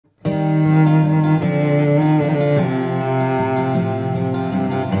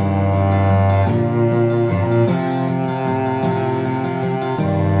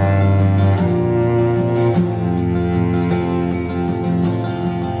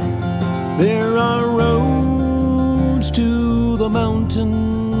There are roads to the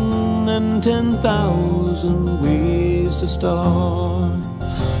mountain and 10,000 ways to start.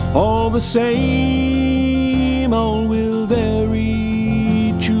 All the same, all will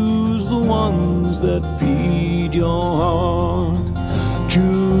vary. Choose the ones that feed your heart.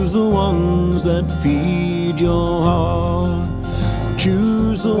 Choose the ones that feed your heart.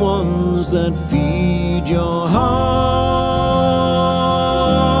 Choose the ones that feed your heart.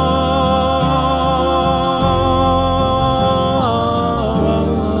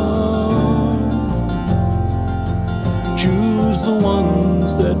 Choose the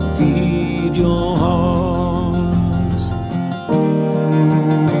ones that feed your heart.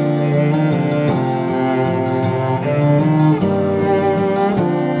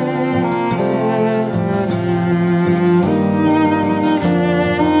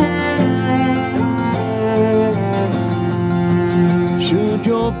 Should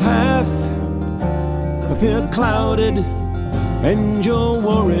your path appear clouded and your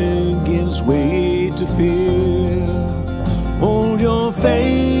worry gives way to fear, hold your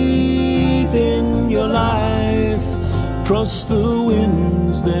faith in your life. Trust the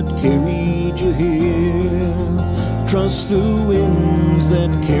winds that carried you here. Trust the winds that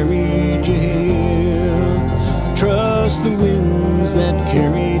carried you here. Trust the winds that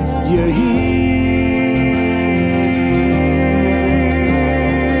carried you here.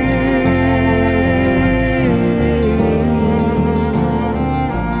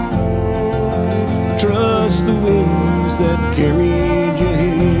 Trust the winds that carried you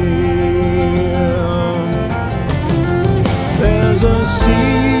here. There's a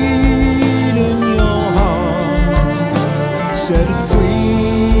seed in your heart. Set it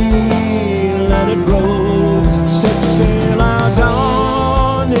free, let it grow. Set sail our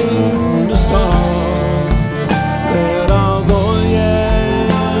dawning star. Let our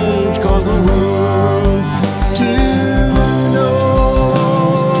voyage cause the world to know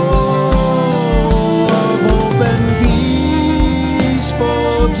of hope and peace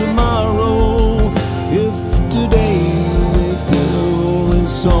for tomorrow. If today we fill with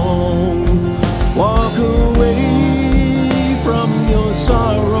song, walk away from your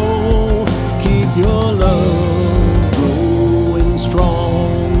sorrow. Keep your love growing strong.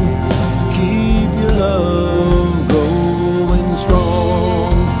 Keep your love growing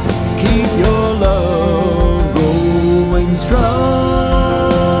strong. Keep your love growing strong.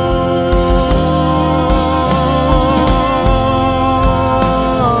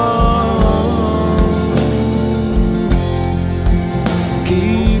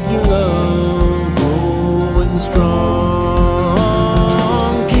 Keep your love growing strong.